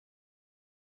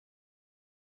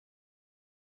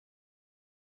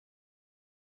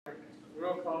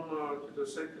Welcome to the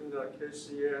second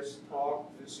KCS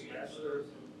talk this semester.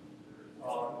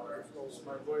 Is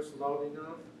my voice loud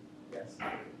enough? Yes.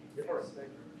 Of course, thank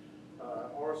you.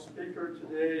 Our speaker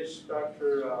today is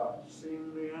Dr.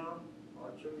 Liang,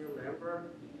 our junior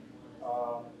member.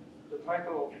 The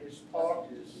title of his talk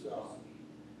is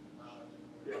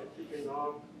Keeping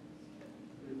Up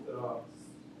with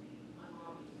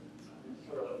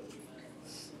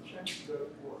change the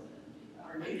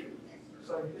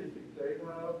scientific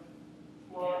data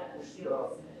plus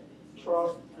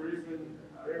trust-driven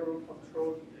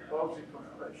error-controlled policy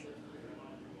compression.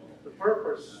 The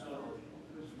purpose of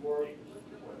this work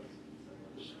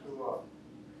is to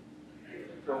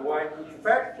provide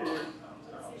effective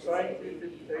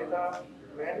scientific data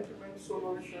management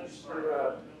solutions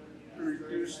to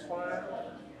reduce time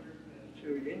to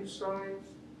insights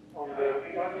on the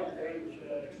cutting-edge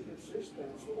computing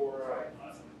systems for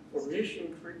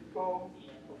mission-critical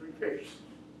applications.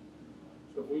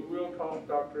 So we welcome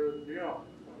Dr. Liang on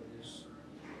this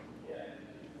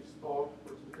talk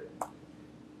for today.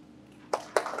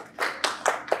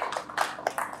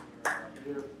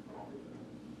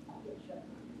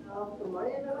 So, good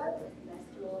morning, everyone. Nice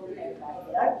to meet everybody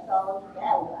here. So, today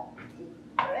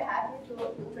I'm very happy to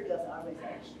introduce our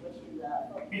research, which is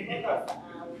focused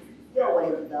on deal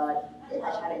with the data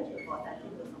challenge for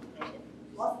scientific computation.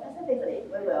 More specifically,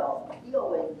 we will deal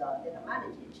with the data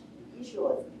management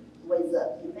issues with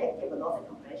effective lossy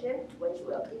compression, which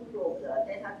will improve the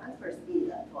data transfer speed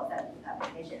for scientific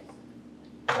applications.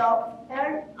 So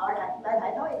here, our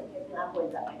title is Keeping Up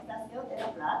with the Exascale Data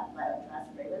Plot by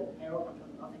Trust-Driven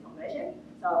Error-Controlled Lossy Compression.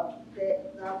 So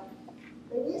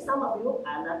maybe some of you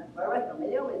are not very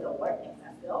familiar with the word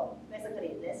exascale.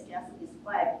 Basically, this just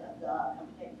describes the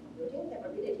computing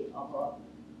capability of a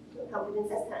computing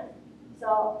system.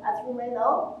 So as you may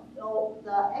know,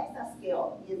 the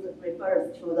exascale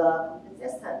refers to the computing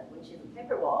system which is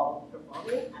capable of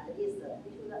performing at least 10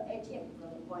 to the 18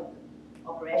 floating point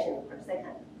operation per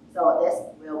second. So this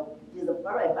is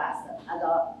very fast. And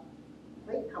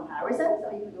quick comparison, so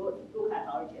if you look at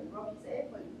our general PC,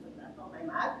 for example, my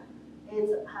Mac,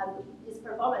 its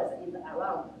performance is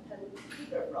around 10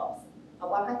 gigaflops,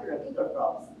 100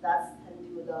 gigaflops. That's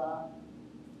 10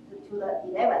 to the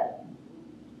 11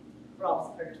 flops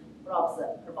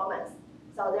performance.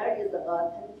 So there is a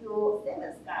 10 to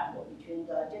 7 gap between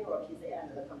the general PC and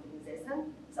the computing system.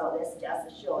 So this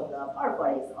just shows the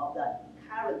performance of the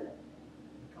current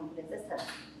computing system.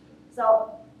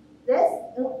 So this,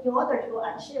 in order to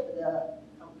achieve the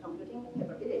computing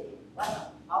capability,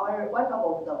 one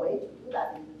of the way to do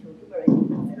that is to leverage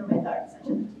accelerator such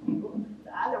as GPU.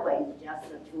 The other way is just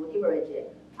to leverage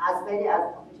as many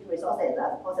computing resources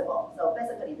as possible. So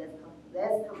basically, this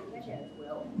computations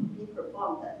will be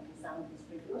performed in some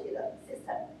distributed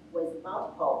system with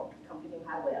multiple computing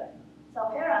hardware. So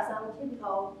here are some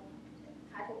typical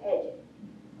cutting-edge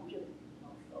computing.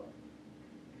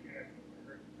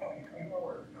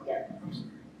 Yeah.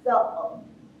 So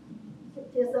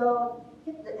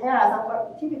here are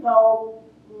some typical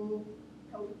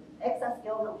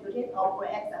exascale computing or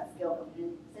exascale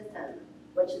computing systems,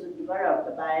 which is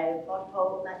developed by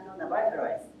multiple national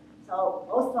laboratories. So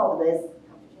most of these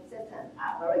computing systems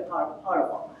are very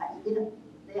powerful.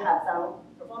 They have some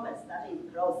performance that is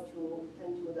close to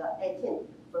 10 to the 18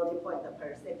 floating point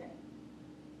per second.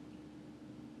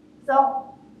 So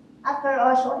after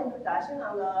a short introduction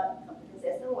on the computing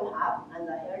system we have, and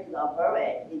here is a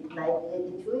very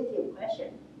intuitive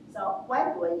question. So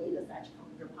why do we need such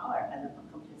computer power and a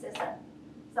computing system?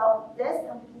 So these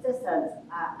computing systems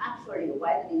are actually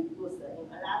widely used in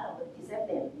a lot of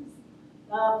disciplines.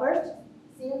 First,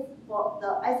 since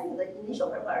I think the initial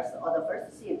purpose or the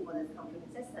first thing for this computing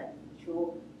system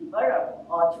to develop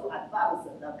or to advance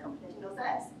the computational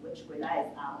science, which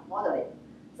relies on modeling.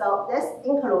 So this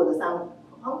includes some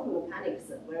quantum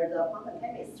mechanics, where the quantum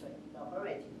chemistry is a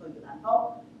very typical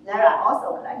example. There are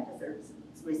also climate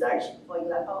research. For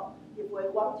example, if we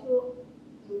want to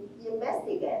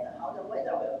investigate how the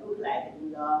weather will look like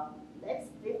in the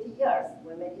next 50 years,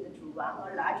 we may need to run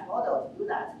a large model to do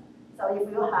that. So if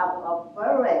you have a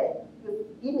very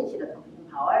limited computing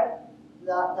power,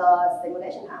 the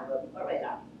simulation time will be very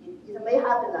long. It may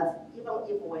happen that even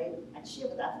if we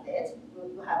achieve that date,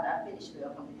 you have not finished your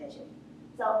computation.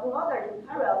 So in order to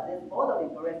carry out this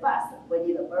modeling very fast, we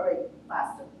need very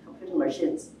fast computing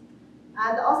machines.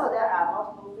 And also there are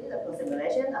multiple physical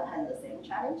simulations that have the same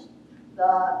challenge.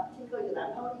 The typical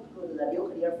example includes the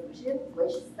nuclear fusion,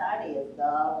 which studies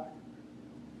the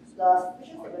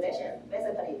fusion simulation.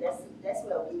 Basically, this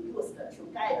will be used to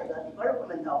guide the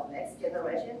development of next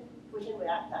generation fusion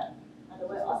reactor. And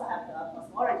we also have the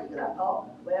cosmology example,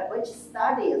 which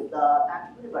studies the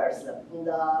dark universe in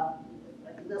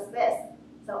the space.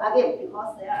 So again,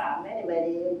 because there are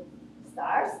many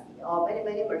stars or many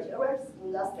materials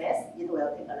in the space, it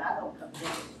will take a lot of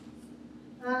computation.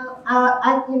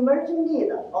 An emerging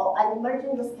need or an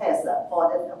emerging use case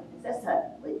for the computing system,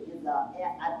 which is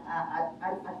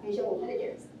artificial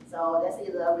intelligence. So this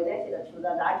is related to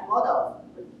the large models,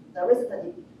 the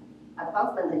recent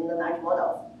advancement in the large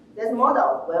models. This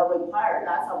model will require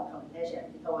lots of computation.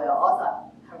 It will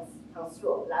also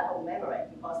consume a lot of memory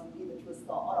because you need to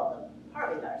store all of the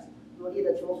parameters. You need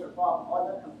to perform all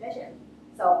the computation.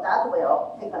 So that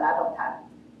will take a lot of time.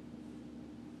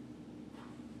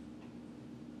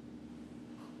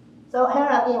 So here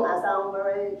again are some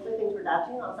very quick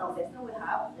introduction on some systems we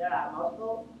have. There are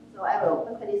multiple. So I will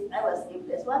skip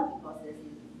this one because this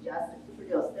is just to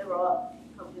introduce several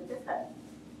computing systems.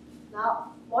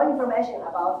 Now, more information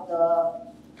about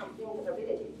the computing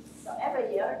capability. So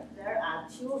every year there are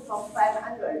 2 top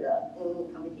 500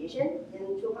 in competition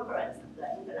in 2 conferences: the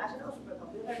International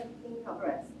Supercomputing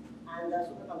Conference and the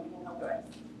Supercomputing Conference.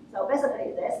 So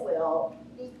basically, this will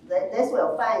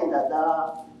find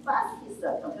the fastest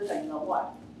computer in the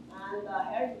world. And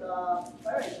here is the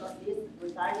very short list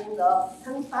regarding the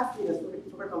 10 fastest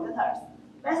supercomputers.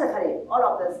 Basically, all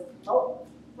of this,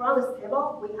 from this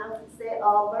table, we can see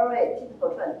a very typical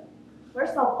trend.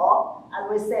 First of all, as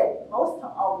we said, most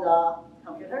of the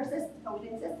computing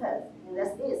systems in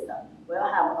this list will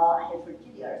have a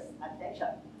heterogeneous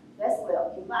architecture. This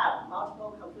will involve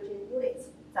multiple computing units,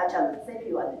 such as the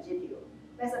CPU and the GPU.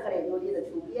 Basically, you need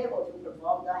to be able to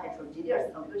perform the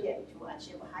heterogeneous computing to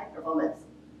achieve high performance.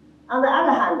 On the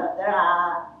other hand,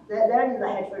 there is a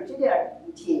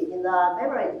heterogeneity in the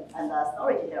memory and the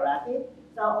storage hierarchy.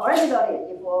 So originally,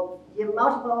 if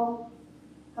multiple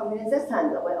computing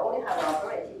systems, we only have a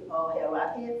very typical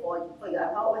hierarchy. For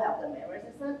example, we have the memory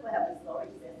system, we have the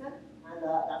storage system, and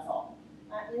that's all.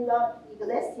 In the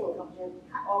existing computing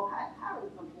or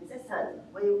current computing system,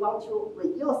 we want to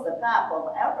reduce the gap of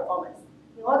error performance.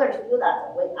 In order to do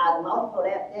that, we add multiple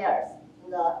layers in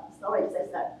the storage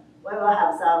system. We will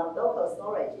have some local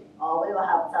storage, or we will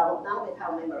have some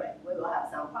non-volatile memory. We will have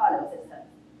some parallel system.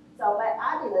 So by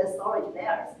adding the storage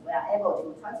layers, we are able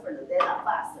to transfer the data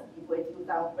fast if we do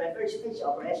some reverse fetch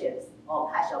operations or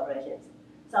cache operations.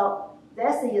 So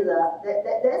such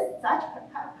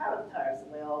characters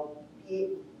will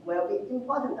be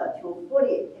important to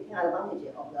fully taking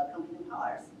advantage of the computing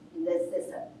powers in this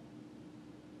system.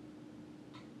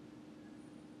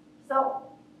 So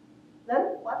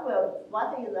then what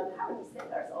is the current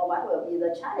status, or what will be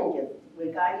the challenges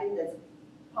regarding this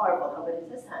powerful computing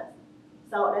system?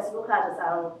 So let's look at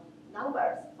some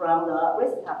numbers from the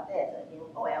recent update in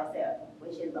OLCF,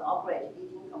 which is the Operate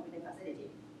Leading Computing Facility.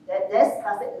 This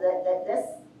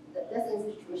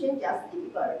institution just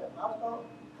delivered multiple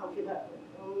computer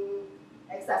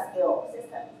exascale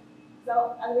systems.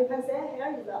 So as we can see,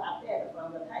 here is the update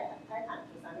from the Titan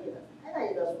to Summit. Titan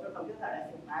is a supercomputer, I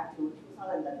think, back to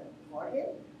 2014.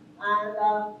 And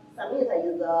Summit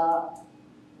is the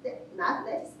not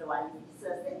latest one, it's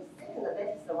the second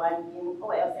latest one in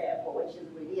OLCF, which is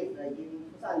released in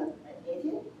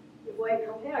 2018. If we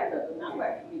compare the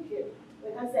number between, we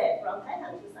can say from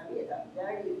Titan to Summit,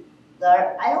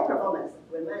 their I/O performance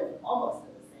remains almost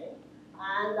the same,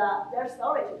 and their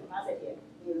storage capacity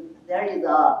there is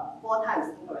a 4 times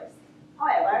increase.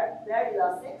 However, there is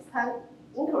a 6 times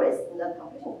increase in the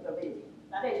computing capability.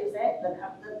 That is to say, the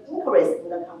increase in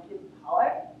the computing power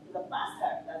is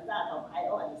faster than that of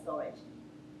I/O and storage.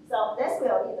 So this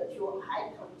will lead to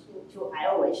high computing to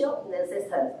I/O ratio in the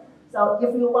system. So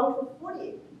if you want to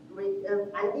fully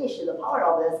unleash the power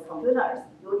of these computers,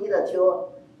 you need to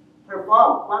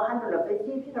perform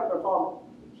 150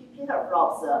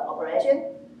 petaflops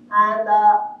operation, and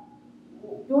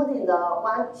using the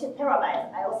 1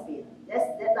 terabyte I/O speed.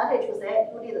 That is to say,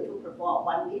 you need to perform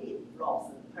 1 million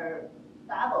flops per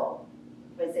double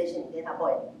precision data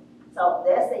point. So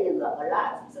this is a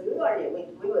lot. So usually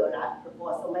we will not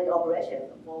perform so many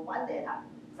operations for one data.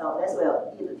 So this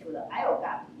will lead to the I/O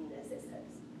gap in the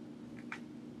systems.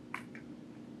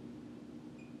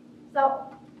 So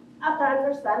after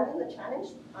understanding the challenge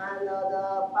and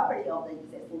the property of the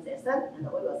existing system, and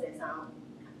we will see some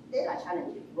data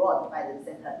challenges brought by the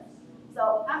system.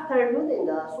 So after using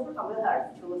the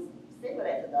supercomputers to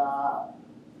simulate the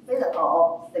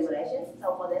physical simulation,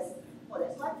 so for this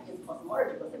one is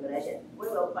cosmological simulation. We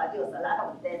will produce a lot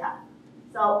of data.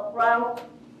 So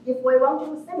if we want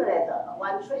to simulate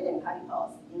 1 trillion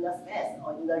particles in the space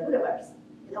or in the universe,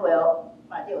 it will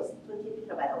produce 20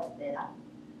 petabytes of data.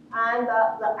 And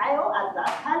the I/O at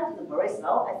that time is very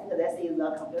slow. I think this is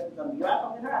the mirror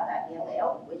computer at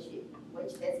EML, which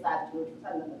dates back to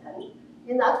 2010.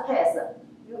 In that case, it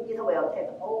will take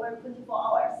over 24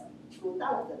 hours to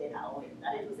dump the data away.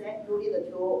 That is to say, you need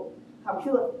to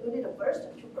compute, you need first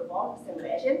to perform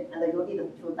simulation, and you need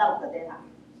to dump the data.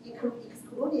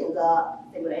 Excluding the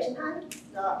simulation time,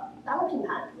 the dumping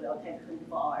time will take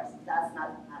 24 hours. That's not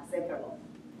acceptable.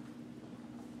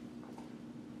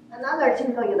 Another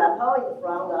typical example is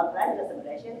from the clinical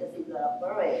simulation. This is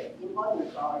very important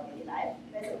for our daily life.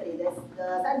 Basically, the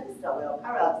scientists will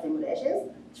carry out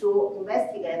simulations to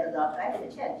investigate the climate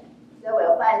change. They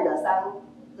will find some,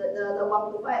 they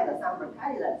want to find some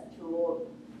mechanisms to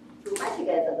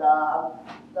mitigate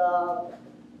the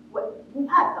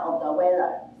impact of the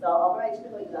weather. So a very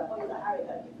typical example is a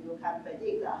hurricane. If you can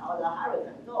predict how the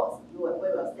hurricane goes, we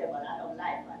will save a lot of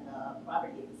life and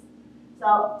properties.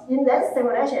 So in this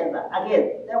simulation,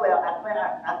 again, they will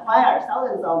acquire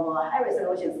thousands of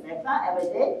high-resolution spectra every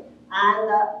day, and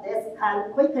this can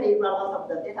quickly run out of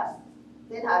the data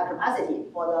capacity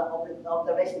for the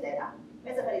observation data.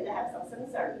 Basically, they have some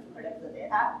sensors to collect the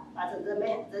data, but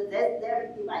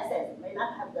their devices may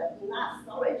not have enough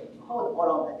storage to hold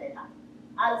all of the data.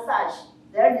 As such,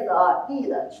 there is a need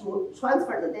to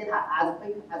transfer the data as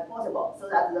quick as possible so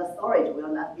that the storage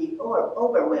will not be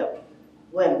overwhelmed.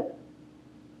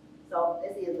 So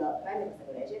this is the climate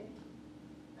simulation.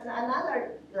 And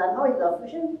another example is the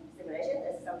fusion simulation,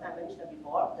 as sometimes mentioned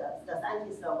before. The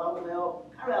scientists will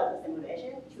carry out the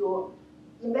simulation to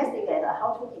investigate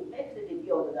how to effectively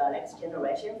build the next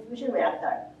generation fusion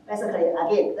reactor. Basically,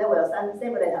 again, they will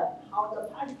simulate how the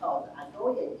particles are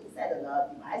going inside the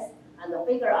device and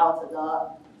figure out the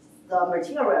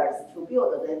materials to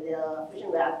build the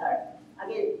fusion reactor.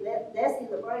 Again, this is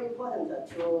very important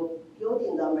to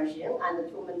building the machine and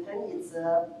to maintain its,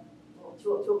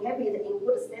 to keep it in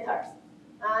good status.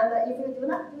 And if you do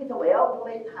not do it well, you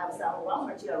may have some raw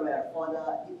material for the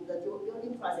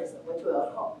building process, which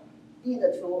will lead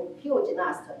to huge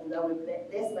loss in the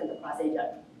replacement procedure.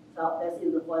 So this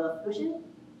is for the fusion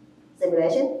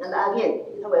simulation. And again,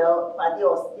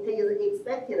 it is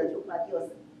expected to produce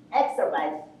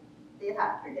exabyte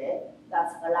data per day.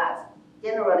 That's a lot.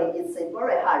 Generally, it's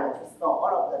very hard to store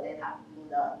all of the data in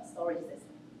the storage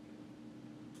system.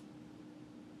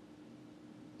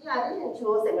 In addition to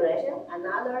simulation,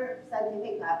 another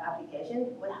scientific application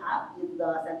we have is the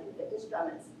scientific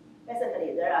instruments.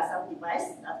 Basically, there are some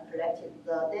devices that collected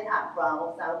the data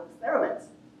from some experiments.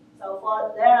 So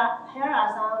here are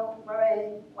some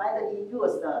very widely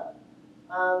used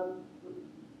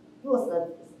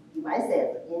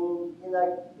devices in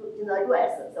the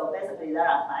US. So basically, there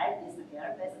are 5 listed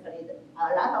here. Basically, a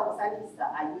lot of scientists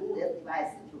are using this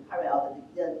device to carry out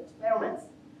the experiments.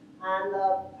 And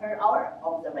per hour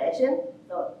observation,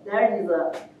 so there is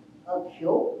a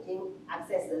queue in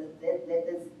access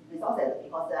these resources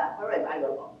because they are very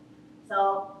valuable. So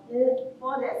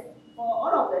for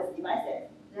all of these devices,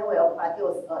 they will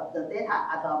produce the data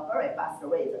at a very fast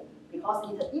rate because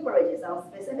it leverages some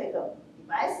specific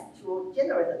device to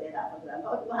generate the data. For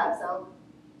example, you have some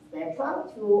spectrum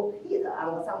to hit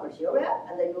on some material,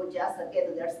 and then you just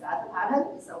get their scatter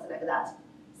pattern, something like that.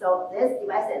 So these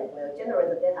devices will generate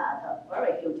the data at a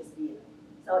very huge speed.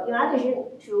 So in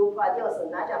addition to produce a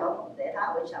large amount of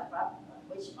data, which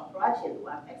approaches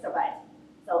 1 exabyte,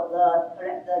 so the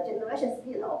generation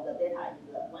speed of the data is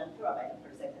 1 terabyte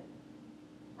per second.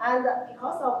 And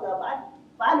because of the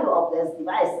value of this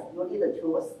device, you need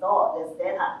to store this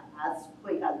data as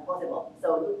quick as possible. So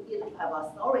you need to have a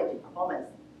storage performance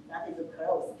that is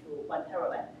close to 1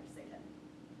 terabyte per second.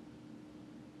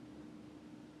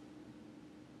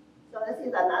 So this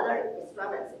is another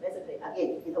instrument. Basically,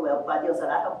 again, it will produce a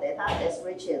lot of data. This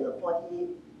reaches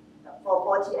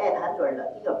 4,800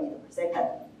 gigabits per second.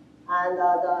 And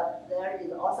there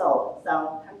is also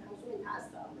some time-consuming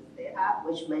tasks on this data,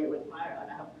 which may require a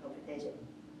lot of computation.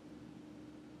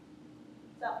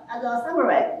 So as a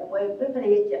summary, we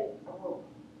quickly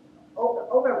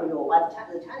overview what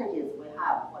the challenges we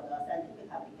have for the scientific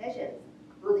applications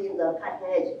using the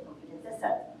cutting-edge computing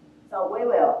system. So we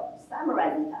will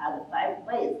summarize it as 5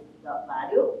 ways: the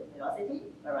value, velocity,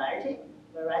 variety,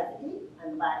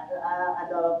 and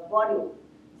the volume.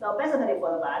 So basically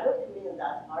for the value, it means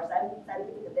that our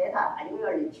scientific data are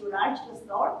usually too large to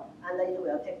store, and it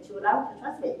will take too long to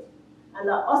transmit. And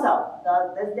also,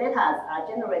 these data are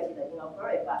generated in a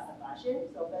very fast fashion.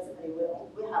 So basically, we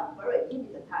have very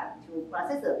limited time to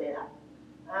process the data.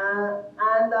 There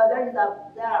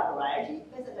are variety.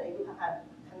 Basically, we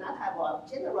cannot have a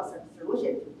general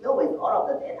solution to deal with all of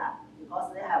the data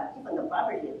because they have different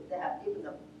properties. They have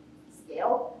different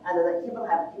scale, and they even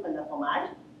have different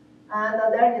format. And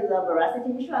there is a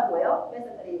veracity issue as well.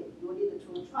 Basically, you need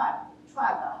to track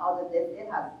how this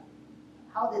data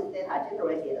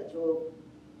generated to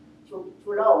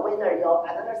know whether your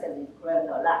analysis is correct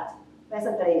or not.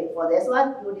 Basically, for this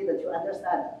one, you need to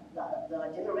understand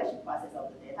the generation process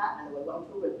of the data, and we want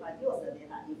to reproduce the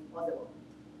data if possible.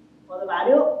 For the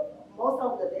value, most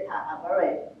of the data are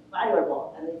very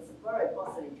valuable, and it's very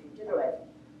costly to generate.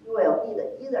 You will need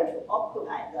either to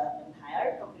occupy the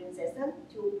entire computing system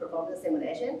to perform the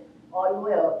simulation, or you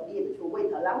will need to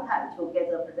wait a long time to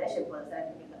get the prediction for the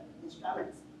scientific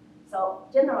instruments. So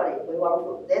generally, we want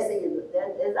to. These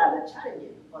are the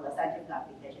challenges for the scientific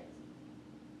applications.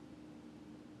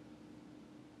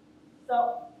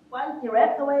 So one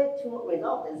direct way to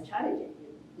resolve this challenge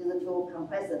is to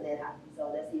compress the data.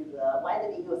 So this is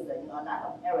widely used in a lot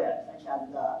of areas, such as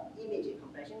the image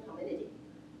compression community.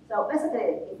 So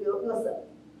basically, if you use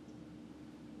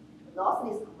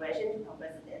lossless compression to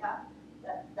compress the data,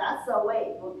 that's a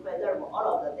way to preserve all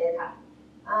of the data.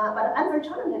 But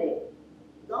unfortunately,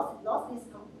 lossless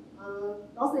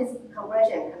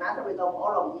compression cannot resolve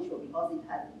all of the issue because it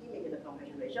has limited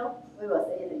compression ratio. We will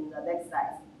see it in the next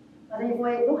slide. But if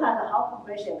we look at how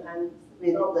compression can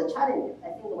resolve the challenge,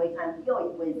 I think we can deal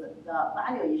with the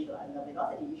value issue and the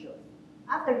velocity issues.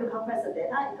 After you compress the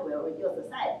data, it will reduce the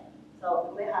size.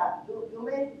 So you may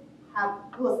have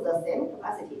used the same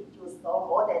capacity to store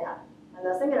more data. And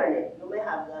similarly, you may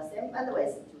have the same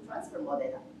bandwidth to transfer more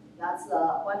data. That's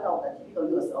one of the typical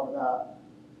use of the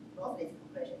lossless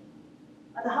compression.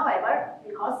 But however,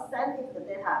 because scientific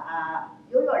data are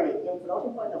usually in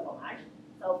floating point format,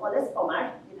 so for this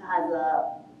format, it has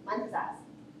a multi-size.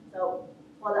 So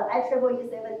for the IEEE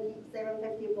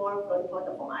 754 floating point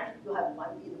format, you have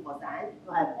 1 bit for sign,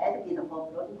 you have 8 bit for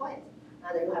floating point,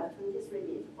 and you have 23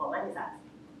 bits for multi-size.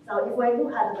 So if we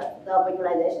look at the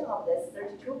visualization of this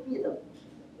 32 bit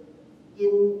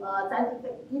in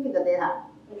scientific data,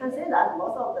 you can see that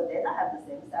most of the data have the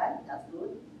same size. That's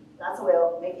good. That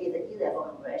will make it easier for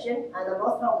compression, and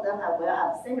most of them will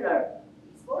have similar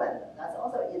exponent. That's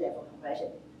also easier for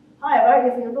compression. However,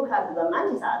 if you look at the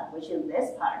multi-size, which is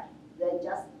this part, they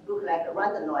just look like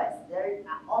random noise. There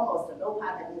are almost no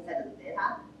pattern inside the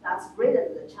data. That's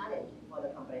really the challenge for the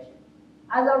compression.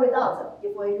 As a result,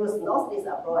 if we use lossless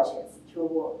approaches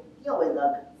to deal with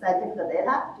the scientific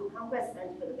data, to compress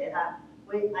scientific data,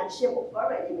 we achieve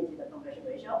very limited compression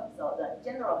ratio. So the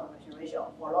general compression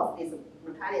ratio for lossless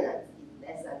mechanisms is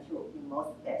less than 2 in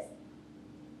most cases.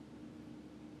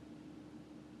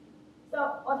 So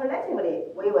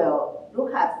alternatively, we will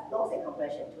look at lossy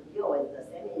compression to deal with the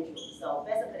same issue. So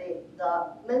basically,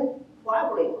 the main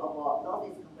problem of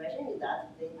lossless compression is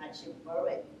that they achieve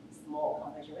very small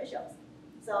compression ratios.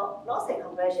 So lossy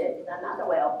compression is another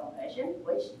way of compression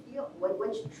which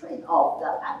trade off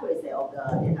the accuracy of the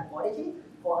data quality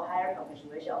for higher compression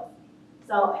ratios.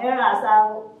 So here are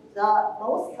the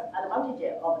most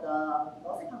advantage of the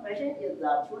lossy compression is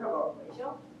the tunable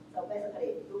ratio. So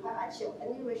basically, you can achieve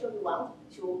any ratio you want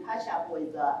to catch up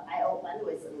with the I/O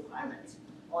bandwidth requirement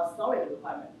or storage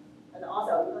requirement. And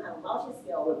also, you can have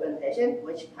multi-scale representation,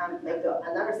 which can make your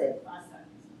analysis faster.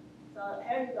 So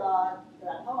here is the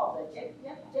example of the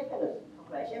JPEG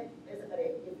compression.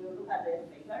 Basically, if you look at this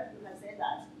figure, you can say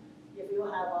that if you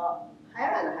have a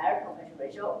higher and higher compression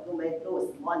ratio, you may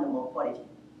lose more and more quality.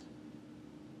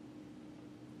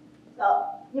 So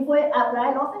if we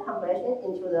apply lossy compression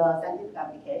into the scientific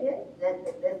application, then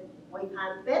we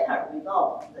can better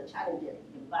resolve the challenges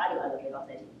in value and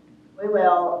velocity. We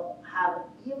will have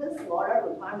even smaller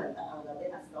requirements on the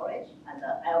data storage and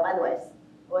the I/O bandwidth.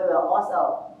 We will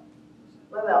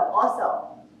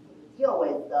also deal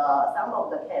with some of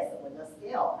the cases when the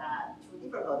scale are too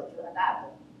difficult to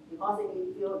adapt. Because if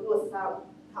you use some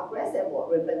compressible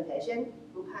representation,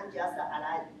 you can just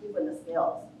align different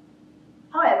scales.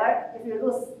 However, if you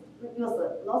use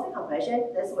lossy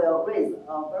compression, this will raise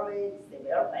a very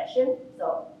severe question.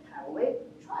 So can we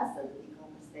trust the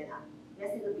decompressed data?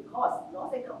 This is because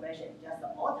lossy compression just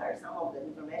alters some of the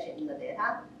information in the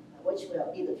data, which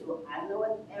will lead to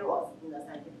unknown errors in the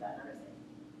scientific analysis.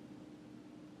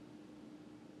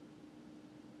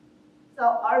 So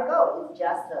our goal is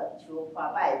just to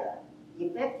provide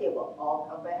effective or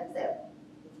comprehensive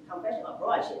compression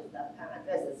approaches that can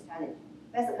address this challenge.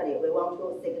 Basically, we want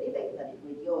to significantly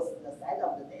reduce the size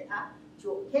of the data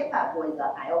to keep up with the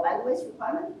I/O bandwidth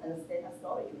requirement and the data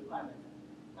storage requirement.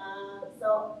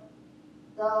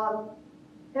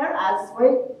 There are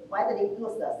 3 widely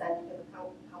used scientific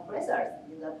compressors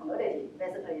in the community.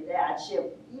 Basically, they have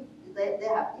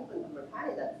different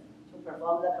mechanisms to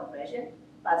perform the compression,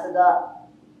 but the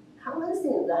common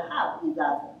thing they have is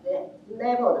that they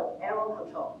enable the error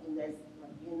control in this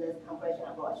compression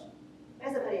approach.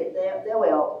 Basically, they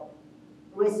will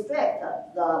restrict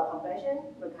the compression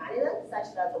mechanism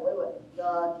such that the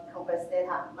compressed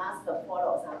data must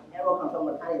follow some error control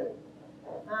mechanism.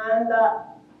 And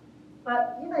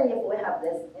but even if we have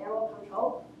this error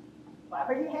control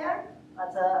property here,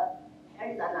 but here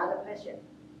is another question: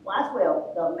 what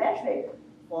will the metric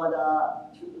for the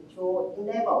to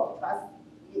enable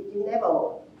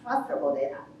trustable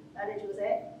data? That is to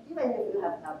say, even if you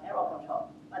have some error control,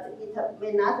 but it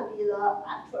may not be the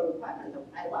actual requirement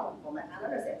I want for my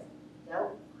analysis, then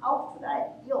how should I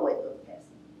deal with those cases?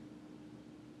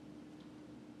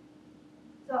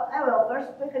 So I will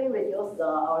first quickly reduce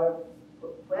our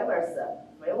previous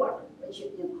framework, which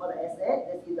is called SA.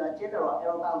 This is the general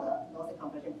error-bound lossy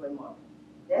compression framework.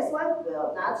 This one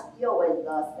will not deal with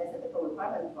the specific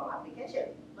requirement from application,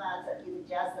 but it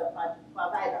just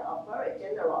provide a very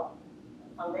general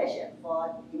foundation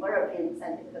for developing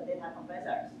scientific data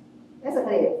compressors.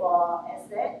 Basically, for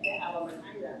SA, they have a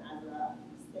mechanism as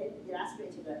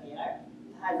illustrated here.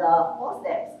 It has 4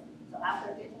 steps. So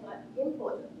after getting an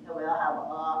input, it will have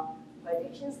a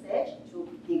prediction stage to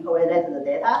decorrelate the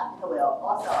data. It will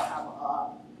also have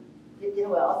a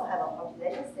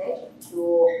computation stage to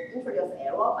introduce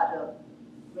error but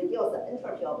reduce the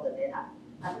entropy of the data.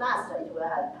 At last, it will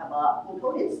have a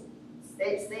encoded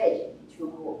stage to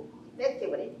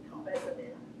effectively compress the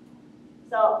data.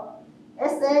 So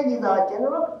SA is a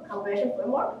general compression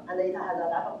framework, and it has a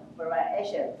lot of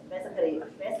variation. Basically,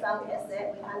 based on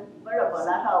SA, we can develop a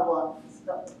lot of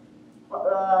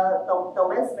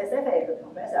domain-specific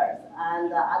compressors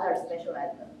and other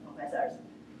specialized compressors.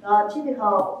 A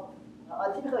typical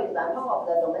example of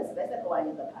the domain-specific one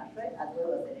is the cache rate, as we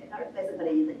will see later.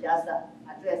 Basically, it just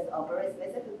addresses a very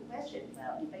specific question,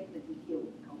 effective DQ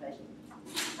compression.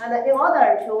 And in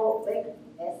order to make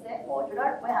SA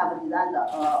modular, we have designed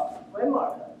a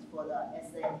framework for the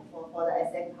SA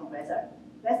compressor.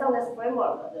 Based on this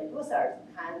framework, the users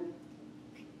can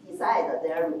decide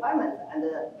their requirements and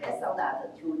based on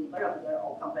that to develop their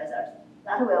own compressors.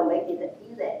 That will make it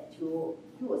easy to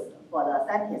use for the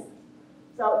scientists.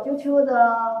 So due to the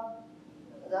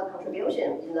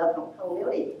contribution in the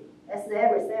community, SA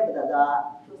received the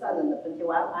 2021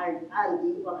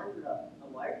 R&D 100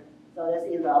 award. So this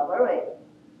is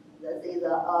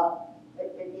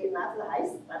maybe not the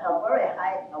highest, but a very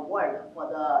high award for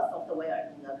the software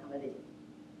in the community.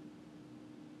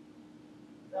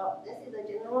 So this is a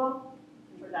general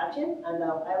introduction, and I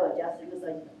will just use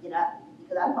an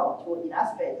example to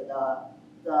illustrate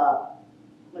the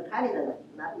mechanism,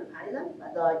 not mechanism,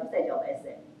 but the usage of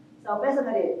SA. So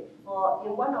basically,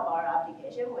 in one of our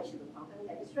applications, which is quantum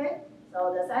chemistry,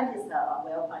 so the scientists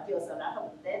will produce a lot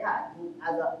of data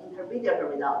as an intermediate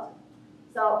result.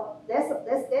 So this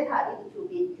data needs to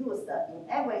be used in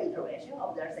every iteration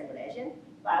of their simulation,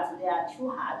 but they are too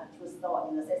hard to store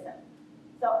in the system.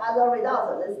 So as a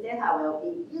result, this data will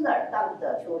be either dumped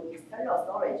to external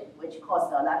storage, which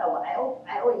causes a lot of I/O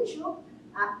issue,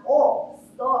 or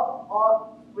stored or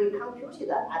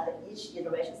recomputed at each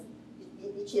iteration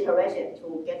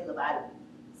to get the value.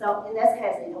 So in this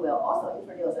case, it will also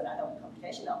introduce a lot of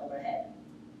computational overhead.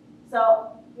 So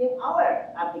in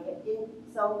our application,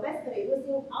 so basically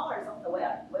using our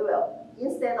software, we will,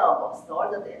 instead of store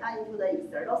the data into the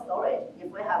external storage,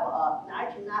 if we have a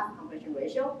large enough compression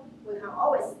ratio, we can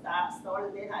always store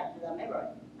the data in the memory.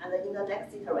 And in the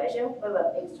next iteration, we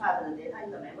will extract the data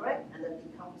in the memory and then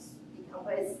decompress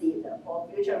it for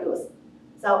future use.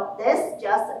 So this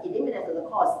just eliminates the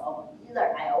cost of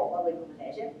either I/O or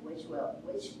recomputation, which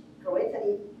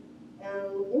greatly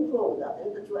improve the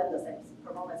end-to-end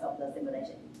performance of the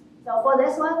simulation. So for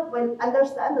this one, we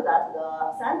understand that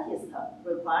the scientists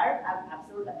require an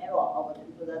absolute error of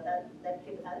 10 to the 10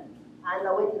 negative 10, and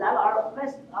we design our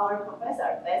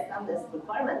compressor based on this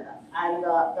requirement and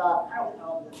the character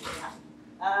of the data.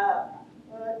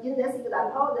 In this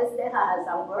example, this data has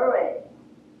some very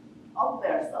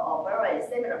obvious or very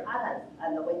similar patterns,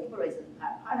 and we iterate the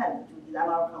pattern to design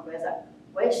our compressor,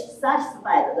 which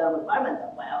satisfies the requirement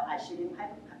while achieving high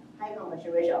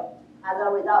compression ratio. As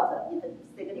a result, it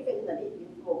significantly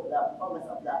improves the performance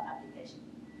of the application.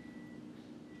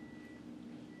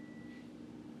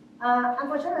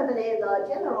 Unfortunately, the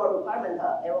general requirement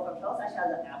error control, such as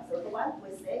the absolute one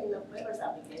we say in the previous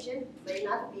application, may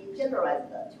not be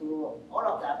generalized to all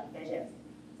of the applications.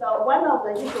 So one of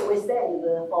the issues we say is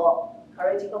for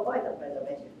critical point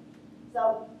preservation.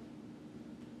 So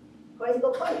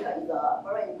critical point is a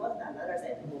very important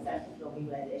analysis in scientific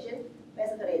visualization.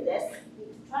 Basically, this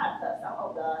extracts some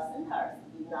of the centers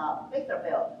in the vector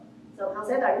field. So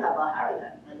consider you have a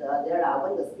hurricane and there are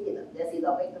wind speed. This is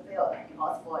a vector field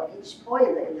because for each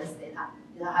point in this data,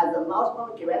 it has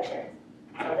multiple directions.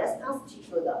 So this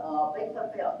constitutes a vector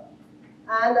field.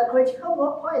 And the critical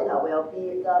point will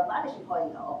be the vanishing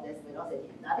point of this velocity.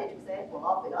 That is to say, for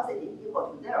all velocity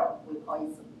equal to 0, we call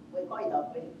it a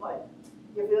critical point.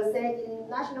 If you say in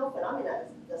national phenomena,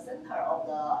 the center of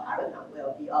the hurricane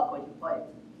will be a critical point.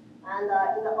 And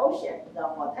in the ocean, the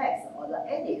vortex or the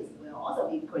eddies will also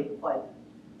be critical point.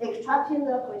 Extracting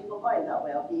the critical point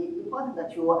will be important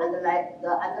to underline the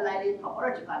underlying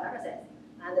topological analysis,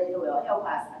 and it will help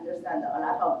us understand a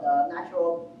lot of the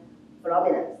natural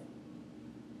phenomena.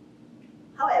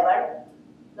 However,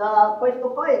 the critical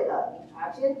point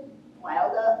extraction, while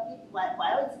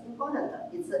it's important,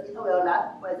 it will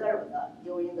not preserve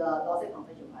during the lossy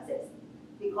compression process,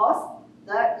 because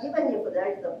even if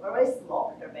there is a very small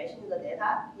perturbation in the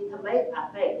data, it may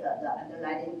affect the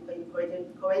underlying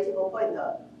critical point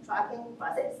tracking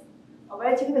process. A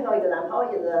very typical example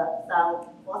is some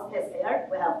force scale.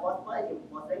 We have force positive,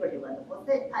 force negative, and force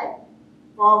type.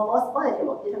 For force positive,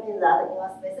 it means that in a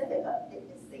specific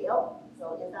scale,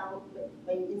 so in some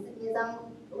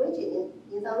region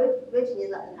in the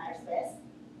entire space,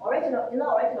 in the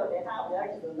original data there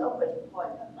is no critical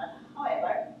point. But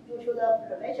however, due to the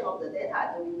perturbation of the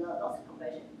data during the lossy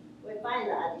compression, we find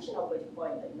an additional critical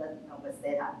point in the decompressed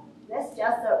data. This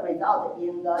just result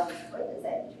in the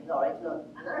discrepancy between the original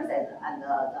analysis and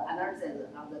the analysis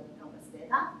of the decompressed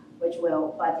data, which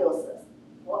will produce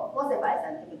falsified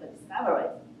scientific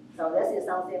discoveries. So this is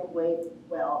something we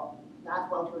will not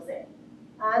want to see.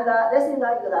 And this is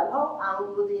an example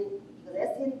on using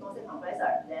existing lossy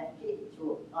compressor, Dept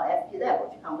to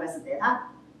FPDEP to compress data.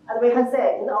 As we can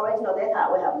see, in the original data,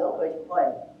 we have no critical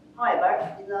point.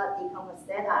 However, in the decompressed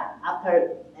data,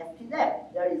 after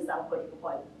FPDEP, there is some critical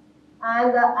point.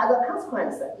 And as a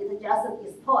consequence, it just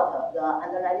distorts the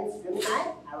underlying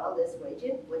streamline around this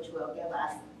region, which will give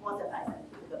us falsified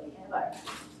scientific behavior.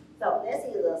 So this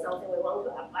is something we want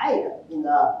to avoid in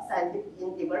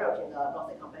developing the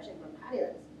lossy compression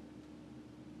mechanisms.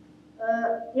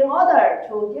 In order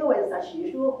to deal with such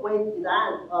issue, we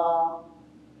designed a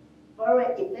very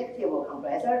effective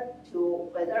compressor to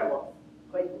preserve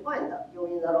critical point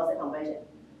during the lossy compression.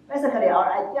 Basically, our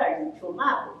idea is to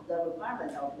map the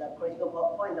requirement of the critical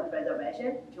point of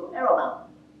preservation to error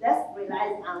bound. This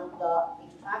relies on the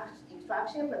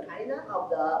extraction mechanism of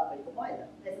the critical point.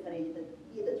 Basically, it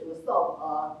needs to solve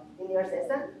a linear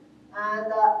system, and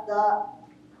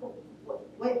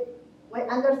we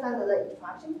understand the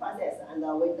extraction process, and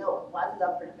we know what the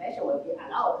perturbation will be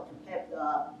allowed to keep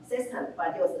the system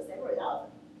produce the same result.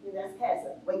 In this case,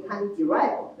 we can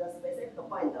derive the specific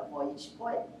point for each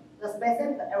point, the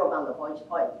specific error bound for each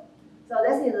point. So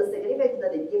this is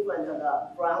significantly different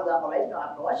from the original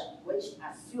approach, which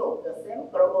assumed the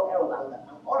same global error bound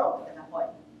on all of the data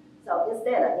points. So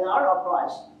instead, in our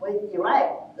approach, we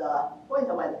derive the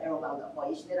point-wise error bound for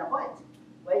each data point,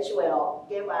 which will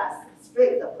give us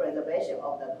strict preservation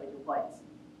of the critical points.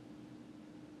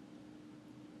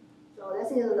 So this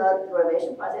is the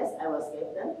derivation process. I will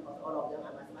skip them because all of them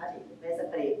are mathematics.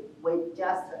 Basically, we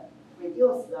just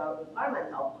reduce the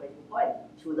requirement of critical point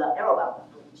to the error bound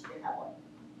on each data point.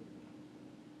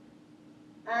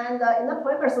 And in the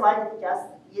previous one,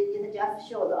 it just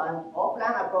shows an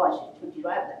offline approach to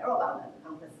derive the error bound and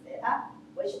compressed data,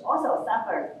 which also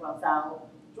suffers from some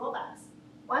drawbacks.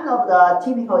 One of the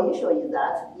typical issues is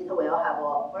that it will have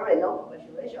a very low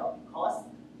compression ratio because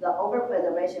the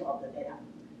over-preservation of the data.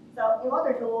 So in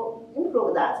order to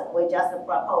improve that, we just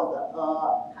propose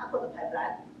a coupled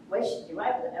pipeline which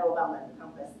derives the error bound and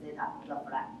compressed data on the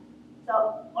fly.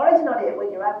 So originally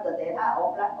we derived the data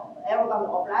offline, error bound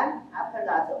offline. After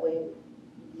that we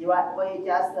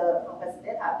just compress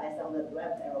data based on the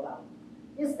derived error bound.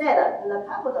 Instead, in the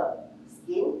coupled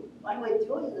scheme, what we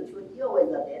do is to deal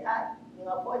with the data in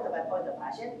a point-by-point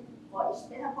fashion. For each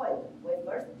data point, we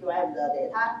first derive the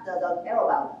data, the error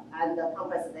bound, and the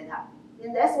compressed data.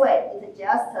 In this way, it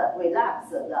just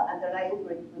relaxes the underlying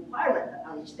requirement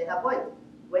on each data point,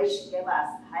 which gives us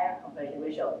higher compression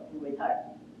ratio in return.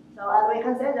 So as we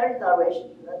can say, there is the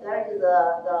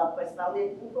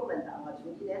corresponding improvement on the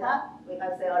 2D data. We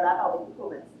can say a lot of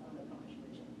improvements on the compression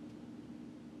ratio.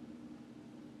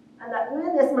 And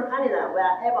using this mechanism, we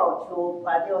are able to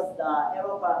produce the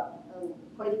error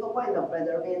critical point of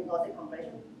preserving lossy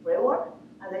compression framework,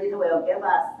 and it will give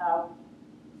us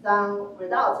some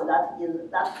results that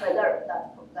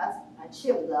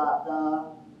achieve the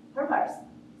purpose.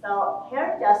 So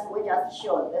here we just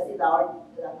showed this is our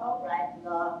example, right? In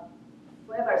the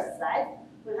previous slide,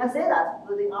 We can say that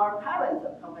using our current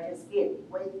compression scheme,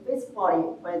 we physically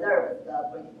preserve the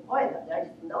critical point. There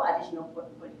is no additional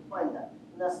critical point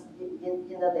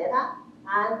in the data.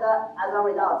 And as a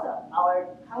result,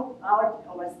 our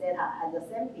compressed data has the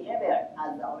same behavior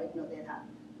as the original data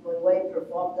when we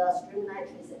perform the streamline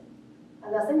tracing.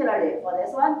 And similarly, for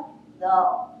this one,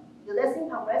 the existing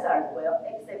compressors will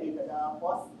exhibit the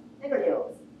false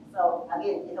negatives. So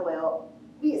again, it will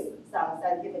miss some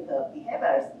scientific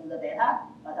behaviors in the data,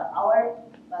 but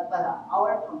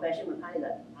our compression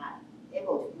mechanism are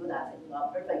able to do that in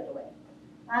a perfect way.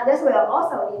 And this will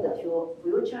also lead to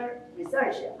future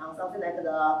research on something like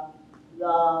the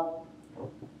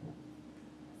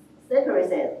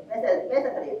separations.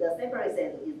 Basically, the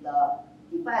separations is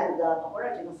define the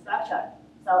topological structure.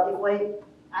 So if we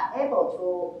are able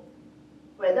to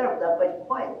preserve the critical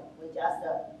point, we just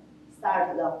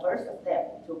start the first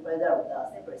step to preserve the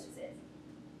separations.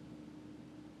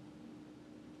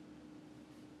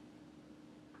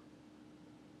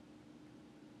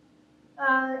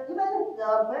 Even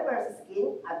the previous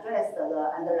scheme addressed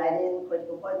the underlying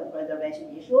critical point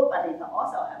preservation issue, but it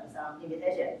also has some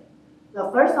limitations. The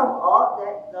first of all,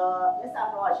 this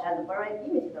approach has very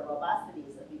limited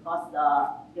robustness because the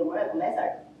numerical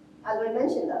method. As we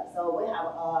mentioned, so we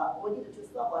need to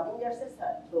solve a linear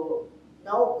system to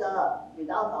know the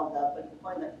result of the critical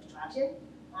point extraction,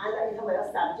 and it will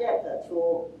subject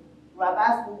to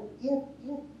robust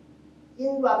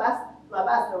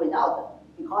result,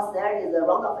 because there is a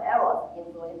round of errors in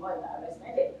floating point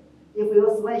arithmetic. If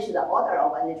you switch the order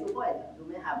of any 2 points, you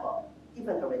may have a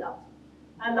different result.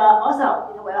 And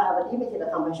also, it will have a limited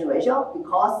compression ratio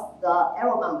because the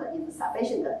error bound is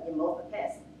sufficient in most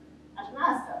cases. At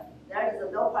last, there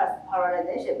is no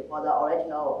parallelization for the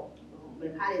original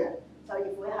mechanism. So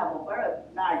if we have a very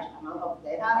large amount of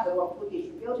data, we want to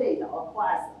distribute it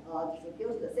across a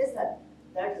distributed system.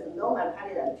 There is no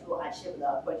mechanism to achieve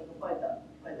the critical point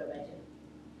preservation.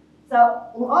 So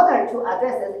in order to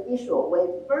address this issue, we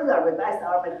further revised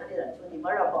our mechanism to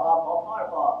develop a more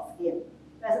powerful scheme.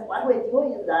 Because what we do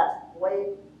is that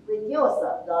we reduce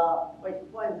the critical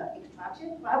point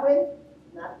extraction problem.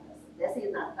 This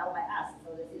is not done by us,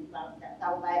 so this is done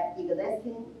by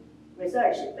existing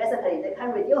research. Basically, they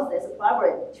can reduce this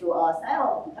problem to a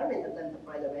self-determinant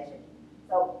preservation.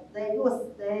 So they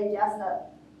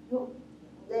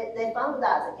found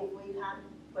that if we can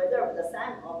preserve the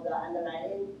sum of the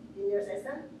underlying linear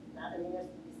system, it's not a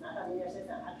linear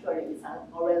system, actually it's an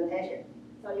orientation.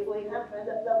 So if we can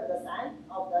preserve the sum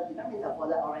of the determinant for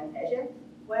the orientation,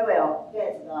 we will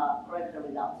get the correct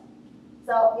result.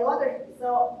 So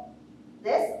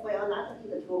this will not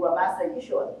lead to robust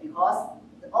issues because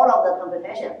all of the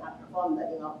computations are performed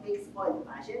in a fixed point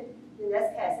fashion. In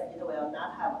this case, it will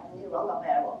not have any round of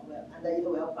error, and it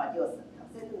will produce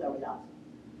consistent results.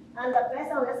 And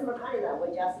based on this mechanism, we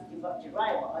just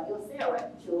derive a new theory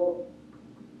to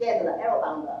get the error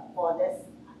bound for this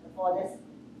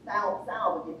sum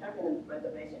of determinant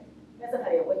preservation.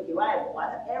 Basically, we derive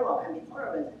what error can be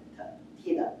tolerated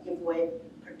if we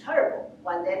perturb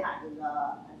one data in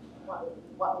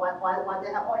one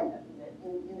data point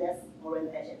in this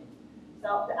orientation.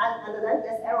 So and then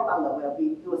this error bound will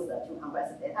be used to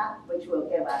compress data, which will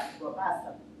give us robust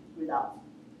results.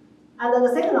 And then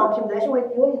the second optimization we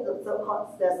do is the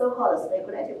so-called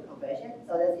speculative compression.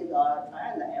 So this is a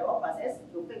trial and error process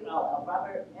to figure out a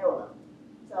proper error bound.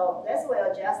 So this will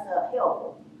just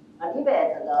help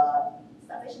alleviate the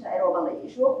sufficient error bound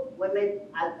issue. We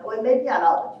may be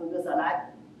allowed to use a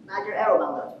larger error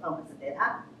bound to compress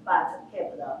data, but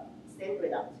keep the same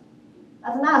result.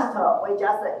 At last, we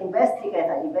just investigate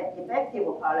effective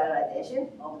parallelization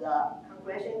of the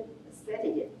compression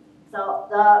strategy. So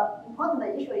the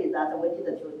important issue is that we need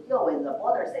to deal with the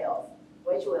border cells,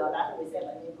 which will not receive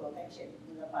any protection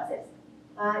in the process.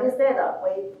 Instead,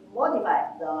 we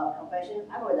modify the compression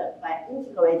algorithm by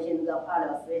integrating the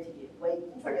parallel strategy. We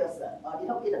introduce a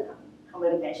little bit of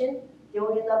communication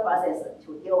during the process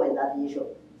to deal with that issue.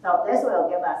 So this will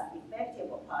give us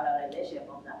effective parallelization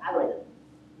of the algorithm.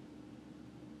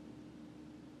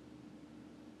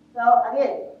 So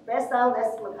again, based on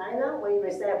this mechanism, we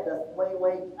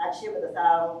achieved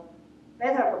some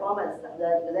better performance than the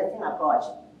existing approach.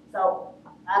 So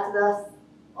at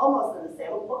almost the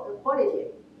same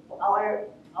quality, our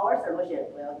solution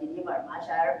will deliver much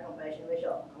higher compression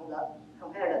ratio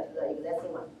compared to the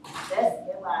existing one. This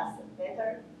gives us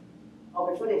better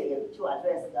opportunity to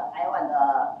address the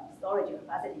I/O storage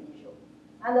capacity issue.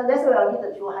 And this will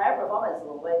lead to higher performance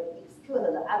when we execute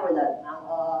the algorithm on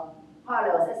a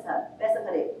parallel system.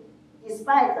 Basically,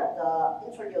 despite the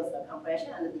introduced compression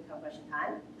and decompression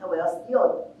time, it will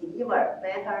still deliver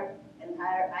better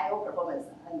entire I/O performance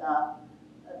and at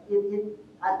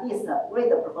least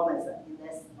great performance in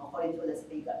this according to this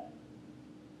figure.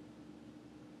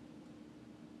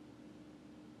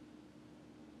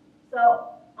 So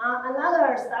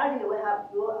another study we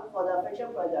have do for the feature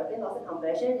preserving lossy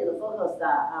compression is focused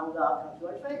on the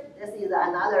control trait. This is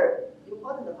another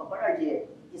important topology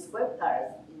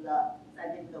descriptors in the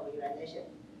scientific visualization.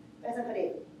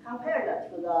 Basically,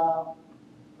 compared to the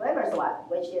previous one,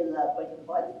 which is the breaking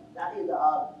point, that is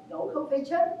a local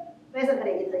feature.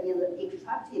 Basically, it is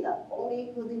extracted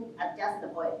only using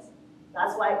adjusted points.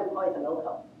 That's why we call it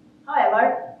local.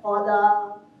 However, for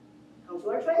the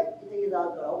control trait, it is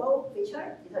a global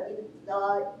feature.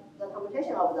 The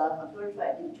computation of the control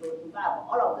trait is to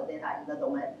involve all of the data in the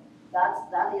domain. That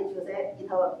is to say, it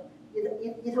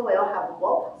will have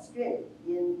both stream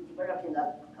in developing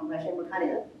the compression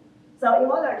mechanism. So in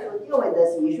order to deal with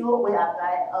this issue, we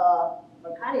apply a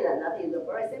mechanism that is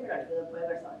very similar to the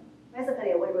previous one.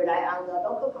 Basically, we rely on the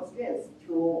local constraints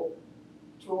to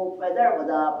preserve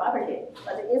the property.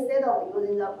 But instead of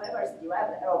using the previous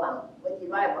derived arrow bound, we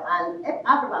derive an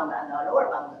upper bound and a lower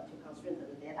bound to constrain the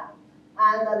data.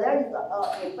 And there is a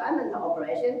refinement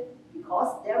operation because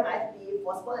there might be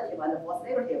false positive and false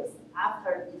negatives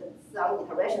after some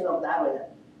iteration of the algorithm.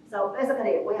 So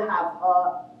basically, we have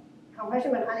a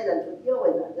compression mechanism to deal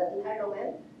with the entire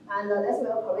domain, and this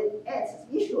will create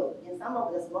issues in some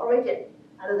of the small regions.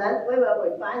 And then we will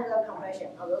refine the compression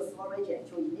of those small regions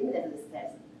to eliminate this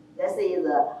case. This is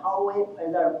how we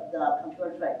preserve the control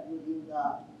trait using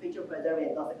the feature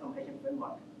preserving lossy compression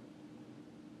framework.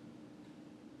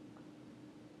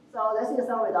 So this is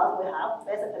some results we have.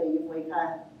 Basically, if we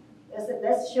can,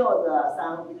 this shows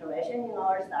some iteration in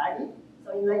our study.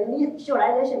 So in the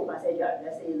initialization procedure,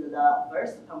 this is the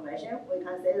first compression. We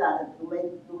can say that to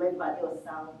make produce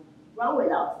some wrong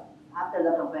results after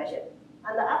the compression.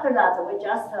 And after that, we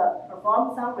just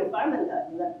perform some refinement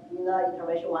in the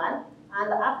iteration 1.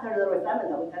 And after the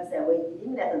refinement, we can say we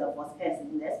eliminated the false case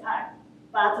in this part.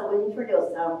 But we introduce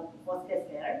some false case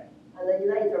here. And then in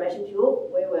the iteration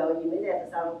 2, we will eliminate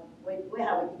some, we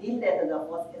have eliminated the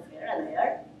false case here and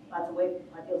here, but we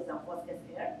produce some false case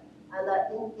here. And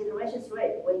in iteration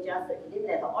 3, we just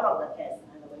eliminate all of the case,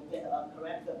 and we get a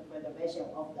correct preservation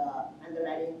of the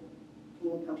underlying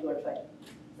control trait.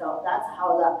 So that's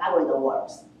how the algorithm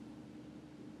works.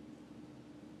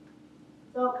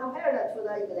 So compared to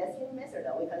the existing method,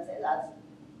 we can say that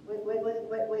we can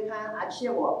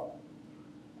achieve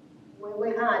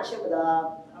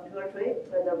the control trait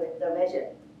preservation.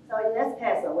 So in this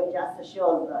case, we just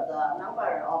show the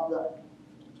number of the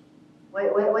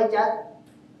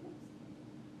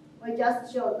we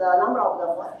just show the number of the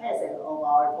false cases of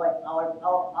our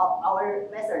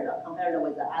method compared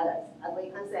with the others. As we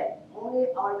can say, only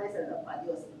our method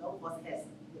produces no false case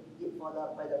for the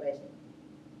preservation.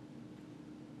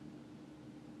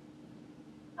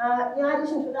 In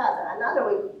addition to that,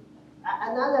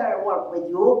 another work we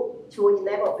do to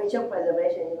enable feature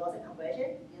preservation in lossy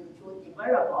compression is to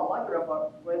develop a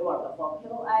modular framework for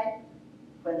QI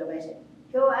preservation.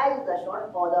 QI is the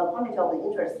short for the quantity of the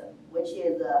interest, which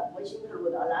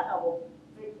include a lot of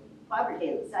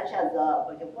properties such as the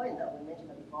breaking point we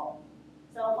mentioned before.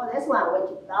 So for this one,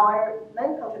 our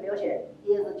main contribution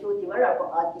is to develop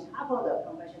a decoupled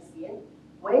compression scheme,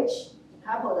 which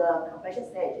decouple the compression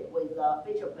stage with the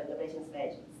feature preservation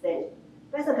stage.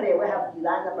 Basically, we have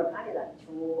designed the mechanism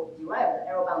to derive the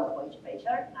arrow bound for each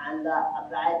feature and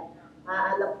apply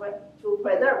to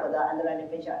preserve the underlying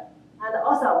feature. And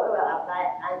also, we will apply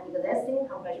an existing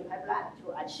compression pipeline to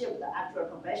achieve the actual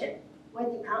compression. We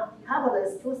decouple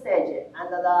these two stages, and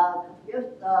the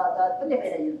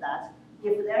benefit is that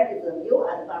if there is a new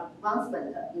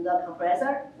advancement in the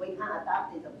compressor, we can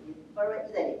adapt it very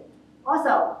easily.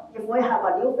 Also, if we have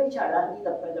a new feature that needs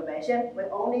preservation, we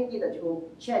only need to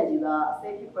change the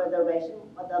safety preservation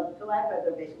or the QI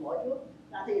preservation module.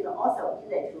 That is also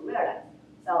easy to realize.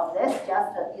 So this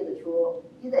just leads to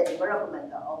easy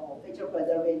development of feature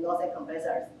preserving lossy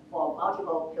compressors for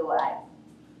multiple QIs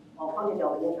or quantity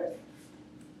of interest.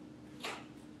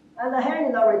 And here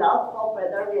is the result for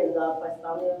preserving the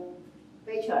corresponding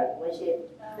feature, which is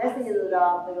this is the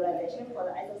visualization for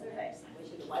the isosurface,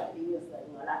 which is widely used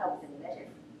in a lot of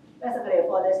simulations. Basically,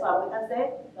 for this one, we can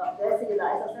say this is the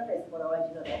isosurface for the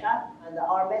original data, and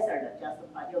our method just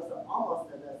produces almost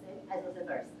the same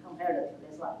isosurface compared to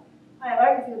this one.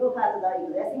 However, if you look at the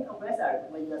existing compressor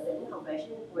with the same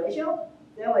compression ratio,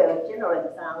 they will generate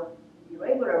some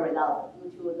irregular results due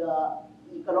to the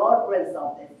ignorance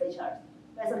of these features.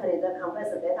 basically the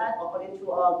compressed data according to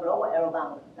a global error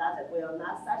bound that will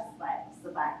not satisfy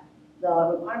the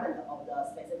requirement of the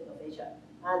specific feature.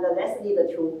 And this leads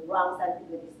to wrong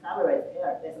scientific discoveries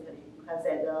here. Basically, you can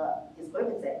say the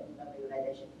discrepancy in the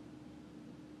visualization.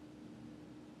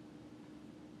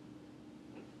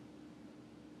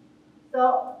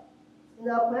 So, in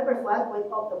the previous one, we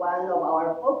talked one of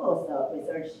our focused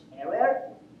research area,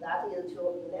 that is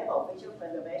to enable feature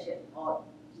preservation or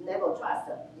enable trust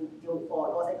for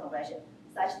lossy compression,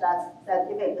 such that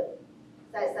scientists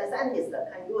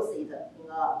can use it in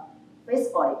a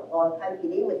faithfully or can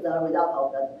believe with the result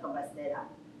of the compressed data.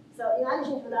 So in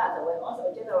addition to that, we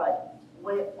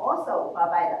also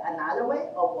provide another way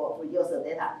of reduce the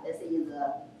data. This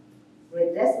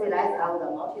relies on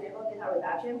the multi-level data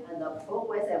reduction and the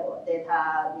progressive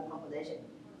data decomposition.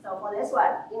 So for this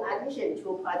one, in addition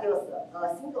to produce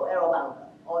a single error bound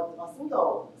or a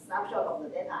single snapshot of the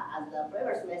data as the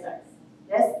previous methods,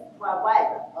 let's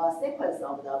provide a sequence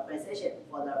of the precision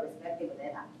for the respective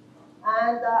data.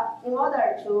 And in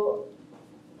order to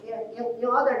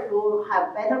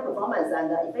have better performance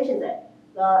and efficiency,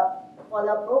 for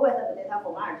the progressive data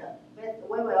format,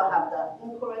 we will have the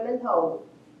incremental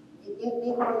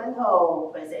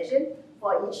precision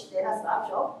for each data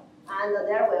snapshot, and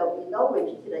there will be no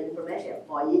repeated information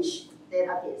for each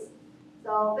data piece.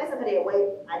 So basically, we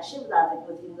achieve that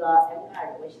using the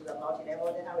MCARD, which is the multi-level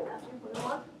data reduction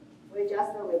framework. We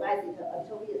just revise it a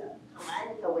little bit, combine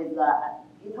it with the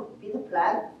bit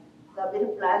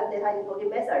plan data encoding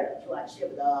method to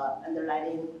achieve the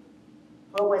underlying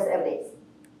progress evidence.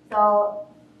 So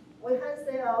we can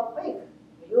say a quick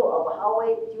view of how we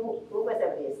do progress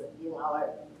evidence in our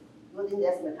using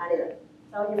this mechanism.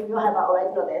 So if you have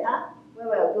original data, we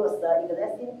will use the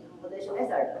existing decomposition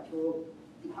method to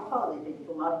decompose it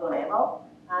into multiple levels,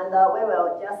 and we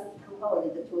will just decompose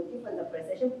it to different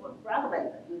precision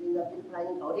fragments using the bit plan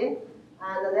encoding,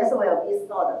 and this will be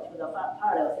stored to the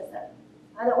parallel system.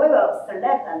 And we will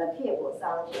select and keep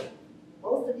some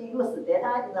mostly used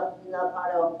data in the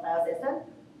parallel file system,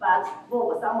 but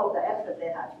move some of the extra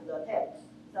data to the tape.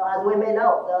 So as we may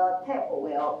know, the tape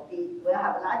will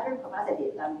have larger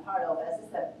capacity than parallel file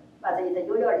system, but it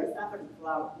usually suffers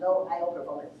from low I/O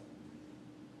performance.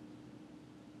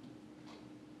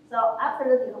 So after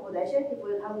the decomposition, if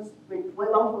we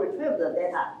want to retrieve the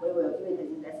data, we will do it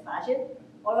in this fashion.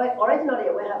 Originally,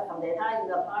 we have some data in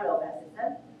the parallel file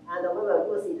system, and we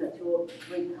will use it to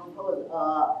recompose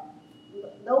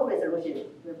low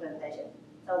resolution representation.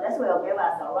 So this will give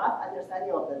us a rough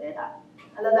understanding of the data.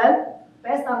 And then,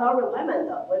 based on our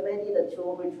requirement, we may need to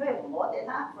retrieve more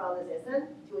data from the system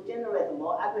to generate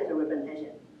more accurate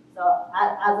representation. So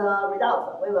as a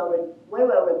result, we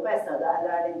will request the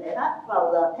underlying data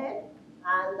from the tape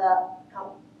and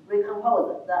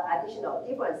recompose the additional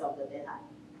difference of the data.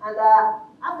 And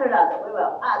after that, we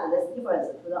will add this difference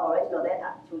to the original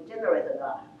data to generate the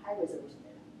high resolution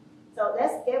data. So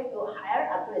this gives you higher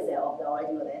accuracy of the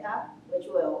original data, which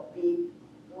will be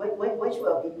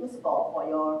useful for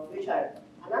your future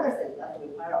analysis that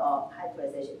require a high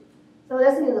precision. So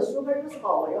this is super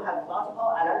useful when you have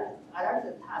multiple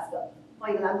analysis tasks. For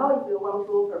example, if you want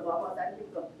to perform a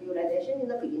scientific visualization in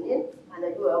the beginning, and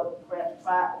you will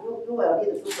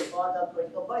need to perform the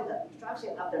critical point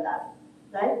extraction after that.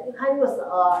 Then you can use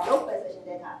low precision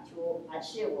data to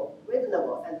achieve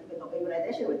reasonable scientific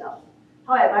visualization results.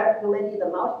 However, you may need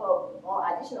multiple or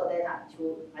additional data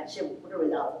to achieve good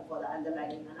results for the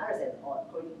underlying analysis or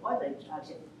critical point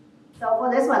extraction. So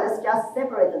for this one, let's just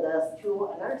separate the two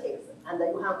analytics, and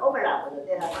you can overlap the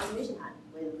data transmission time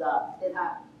with the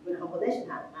data recomposition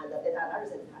time and the data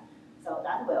analysis time. So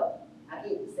that will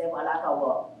again save a lot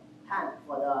of time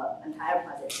for the entire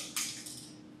process.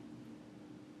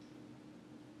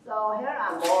 So here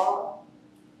are more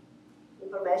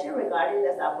information regarding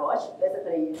this approach.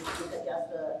 Basically, you can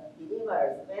just deliver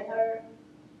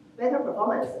better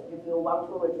performance if you want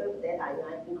to retrieve data in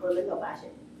an incremental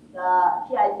fashion. The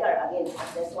key idea, again,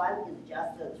 this one is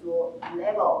just to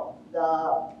enable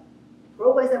the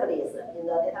progressiveness in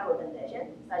the data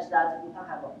representation such that you can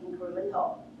have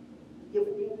incremental. You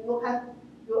can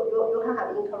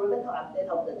have incremental update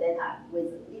of the data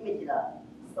with limited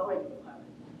storage requirement.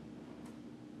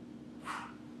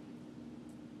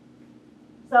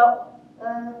 So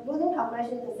using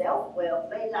compression itself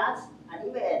may not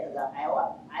alleviate the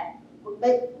I/O.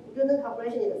 Using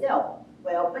compression itself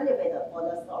will benefit for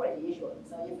the storage issue.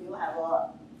 So if you have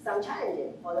some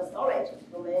challenge for the storage,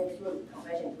 you may use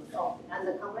compression to solve, and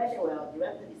the compression will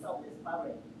directly solve this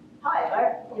problem.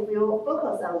 However, if you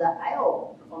focus on the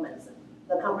I/O performance,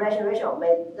 the compression may not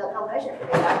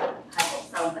have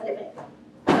some benefit.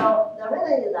 So the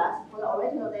reason is that for the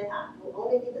original data, you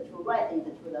only need to write it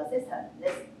to the system.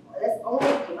 Let's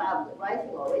only give up the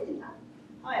writing or reading time.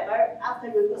 However, after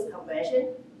you use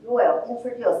compression, you will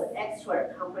introduce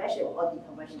extra compression or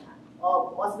decompression time.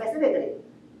 Or more specifically,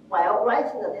 while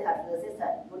writing the data to the system,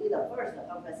 you need to first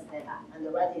compress the data and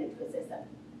write it to the system.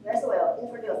 This will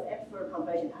introduce extra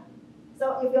compression time.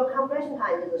 So if your compression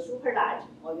time is super large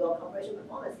or your compression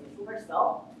performance is super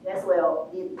slow, this will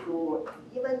lead to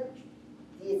even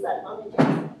disadvantages.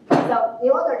 So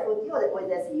in order to deal with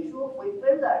this issue, we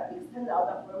further extend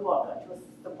our framework to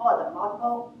support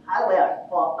multiple hardware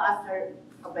for faster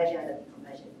compression and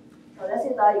decompression. So this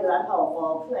is the example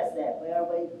for QSL where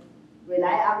we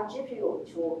rely on GPU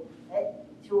to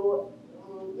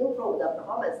improve the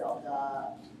performance of the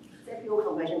CPU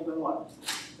compression framework.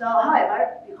 So, however,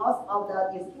 because of the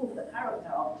distinct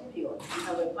character of GPU,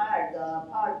 it requires the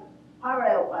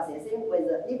parallel processing with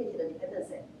limited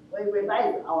dependency. We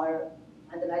revised our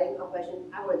underlying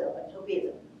compression algorithm a little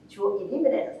bit to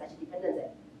eliminate such dependency.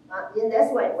 In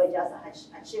this way, we just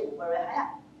achieve very high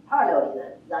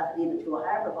parallelism that leads to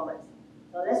higher performance.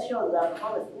 So this shows the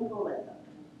performance improvement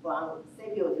from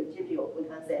CPU to GPU. We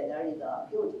can say there is a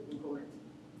huge improvement.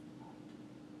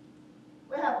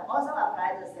 We have also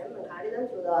applied the same mechanism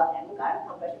to the MGAR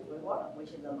compression framework,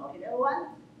 which is the multi-level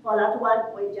one. For that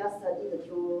one, we just need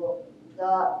to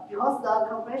because the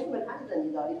compression mechanism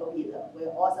is a little bit,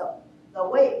 the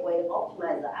way we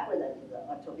optimize the algorithm is a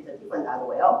little bit different as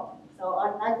well. So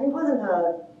an important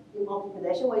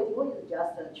optimization we do is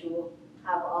just to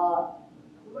have an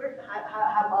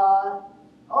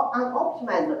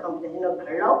optimized computational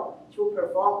kernel to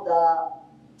perform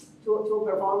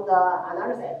the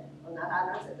analysis,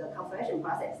 the compression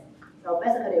process. So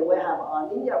basically, we have a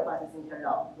linear processing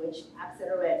kernel which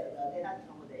accelerates the data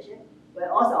decomposition. We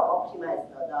also optimize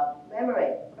the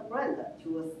memory footprint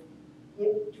to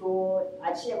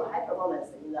achieve high performance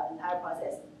in the entire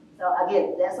process. So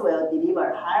again, this will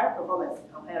deliver higher performance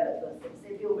compared to the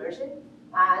CPU version,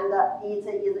 and it is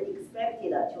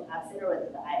expected to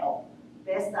accelerate the I/O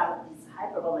based on its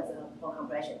high performance for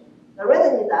compression. The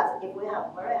reason is that if we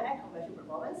have very high compression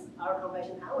performance, our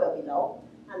compression time will be low,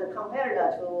 and compared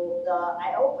to the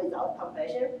I/O without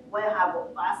compression, we have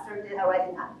faster data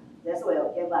writing time. This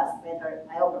will give us better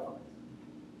I/O performance.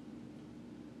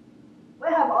 We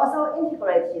have also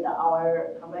integrated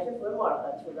our compression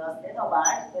framework to the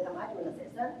state-of-the-art data management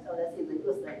system. So this is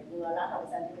used in a lot of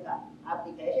scientific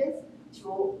applications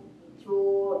to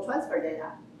transfer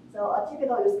data. So a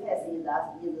typical use case is the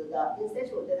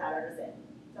in-situ data analysis.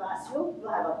 So assume you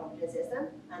have a computer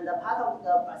system, and the part of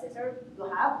the processor you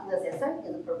have in the system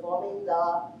is performing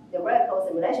the numerical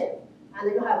simulation, and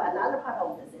you have another part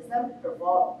of the system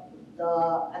perform the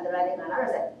underlying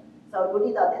analysis. So you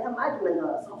need a data management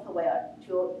software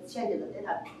to exchange the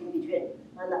data in between.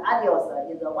 And ADIOS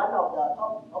is one of the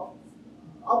top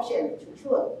options to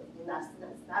choose in that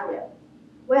scenario.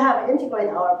 We have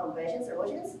integrated our compression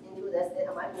solutions into this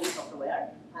data management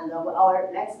software, and our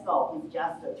next goal is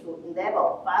just to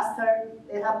enable faster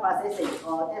data processing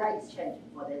or data exchange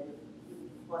for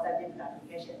scientific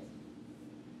applications.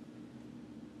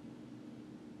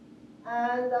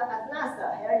 And at last,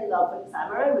 here is a quick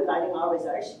summary regarding our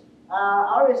research.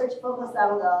 Our research focused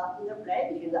on the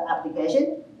interplay between the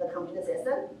application, the computer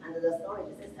system, and the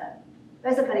storage system.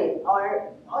 Basically,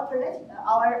 our ultimate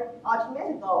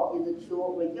goal is to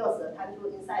reduce the time to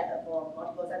insight for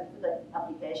multiple scientific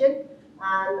applications.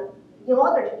 And in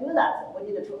order to do that, we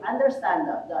need to understand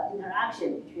the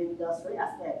interaction between the three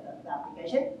aspects of the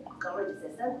application, storage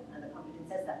system, and the computing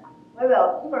system. We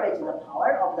will leverage the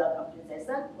power of the computing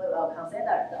system. We will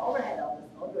consider the overhead of the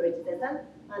storage system.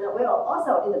 And we will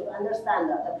also need to understand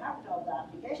the character of the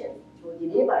application to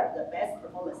deliver the best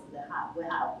performance we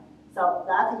have. So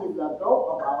that is the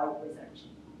goal of our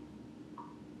research.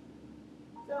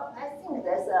 So I think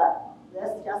let's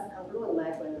just conclude my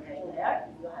presentation here.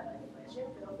 If you have any questions,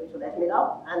 feel free to let me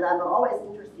know. And I'm always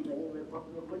interested in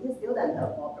recruiting students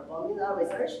for performing the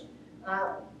research,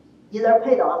 either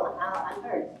paid or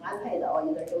unpaid, or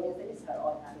either during semester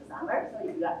or in the summer. So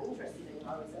if you are interested in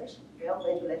our research, feel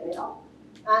free to let me know.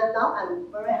 And now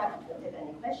I'm very happy to take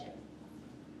any questions.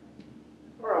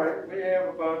 All right, we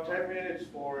have about 10 minutes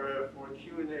for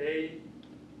Q&A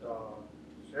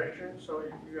section. So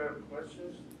if you have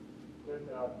questions, let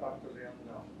Dr. Liang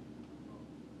know.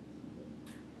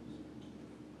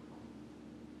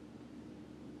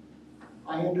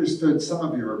 I understood some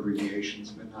of your abbreviations,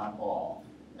 but not all.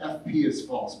 FP is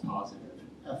false positive.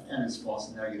 FN is false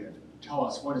negative. Tell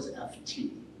us, what is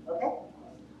FT? Okay.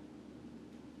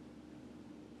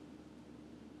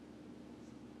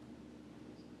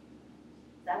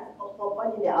 That's for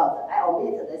pointed out, I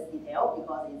omit this detail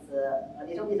because it's a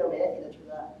little bit related to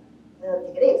the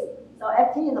techniques. So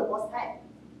FT is the first type.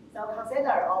 So consider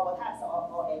our vertex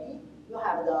or AD. You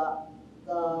have the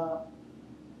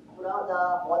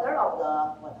order of the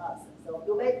vertex. So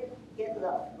you may get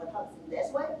the vertex in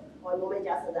this way, or you may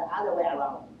just the other way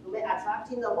around. You may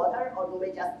attracting the water, or you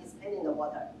may just dissipating the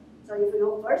water. So if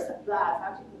you first you are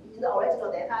attracting in the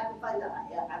original data, you find an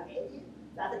AD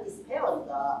that dispels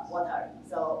the water.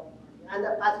 So but in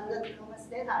the compressed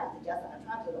data, it just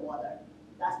attracts the water.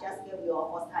 That just gives you a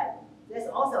first type. This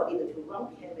also leads to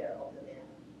wrong behavior of the data.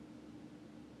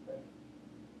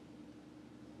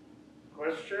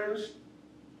 Questions?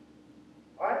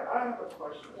 I have a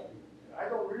question. I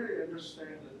don't really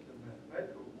understand the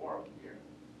mathematical work here,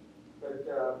 but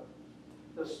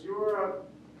does your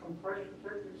compression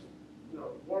techniques,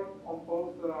 work on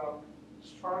both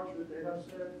structured data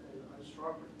set and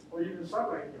unstructured, or even some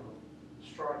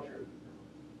structured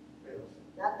data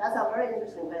set? That's a very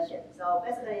interesting question. So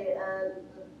basically,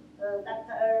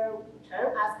 Dr. Chen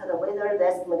asked whether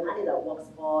this mechanism works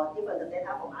for different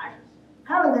data formats.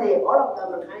 Currently, all of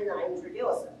the mechanisms I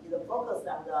introduced is focused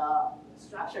on the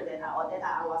structured data or data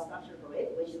on a structured grid,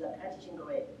 which is the Cartesian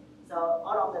grid. So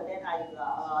all of the data is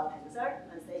a tensor,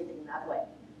 and say it in that way.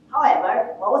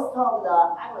 However, most of the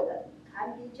algorithm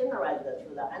can be generalized to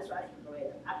the unstructured grid.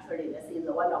 Actually, this is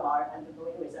one of our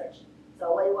ongoing research.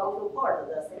 So when you want to port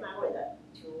the same algorithm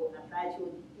to apply to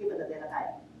different data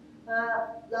type,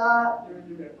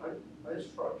 You mean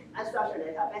unstructured? Unstructured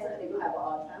data, basically you have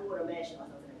a triangular mesh or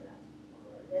something like that.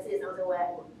 This is something where,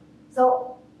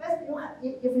 so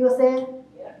basically if you say,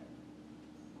 yeah.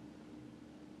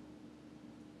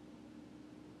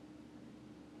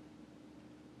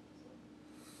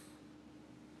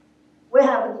 We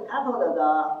have decoupled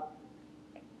the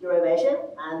derivation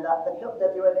and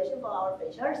the derivation for our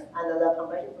features and the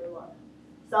conversion framework.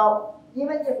 So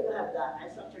even if you have the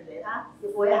unstructured data,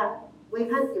 if we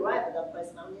can derive the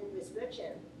corresponding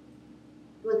restriction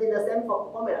using the same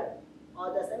formula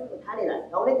or the same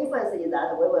mechanism. The only difference is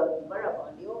that we will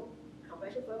develop a new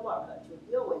conversion framework to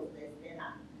deal with this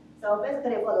data. So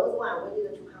basically for those one, we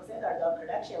need to consider the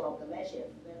collection of the meshes,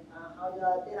 how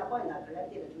the data points are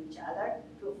connected to each other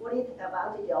to fully take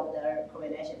advantage of their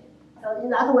correlation. So in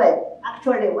that way,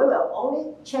 actually we will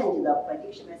only change the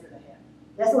prediction method here.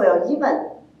 This will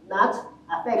even not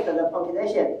affect the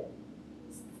computation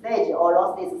stage or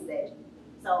lossy stage.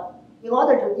 So in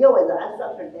order to deal with the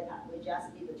unstructured data, we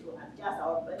just need to adjust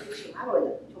our prediction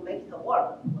algorithm to make it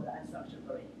work for the unstructured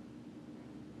grid.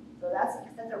 So that's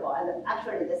extensible, and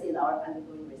actually this is our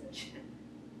ongoing research.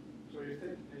 So you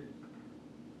think it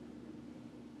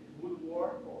would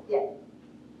work? Or yeah.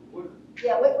 Would?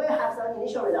 Yeah, we have some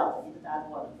initial results. It does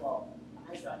work for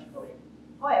unstructured grid.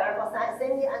 However, for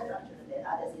semi-unstructured data,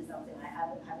 this is something I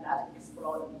have not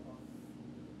explored before.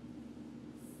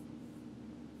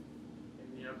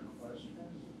 Any other questions?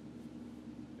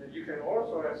 And you can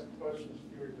also ask questions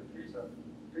during the pizza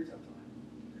time.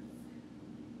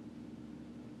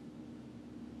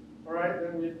 All right,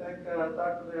 then we thank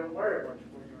Dr. Liang very much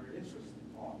for your interesting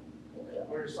talk. Thank you.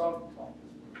 Very solid talk.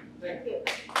 Thank you.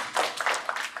 Thank you.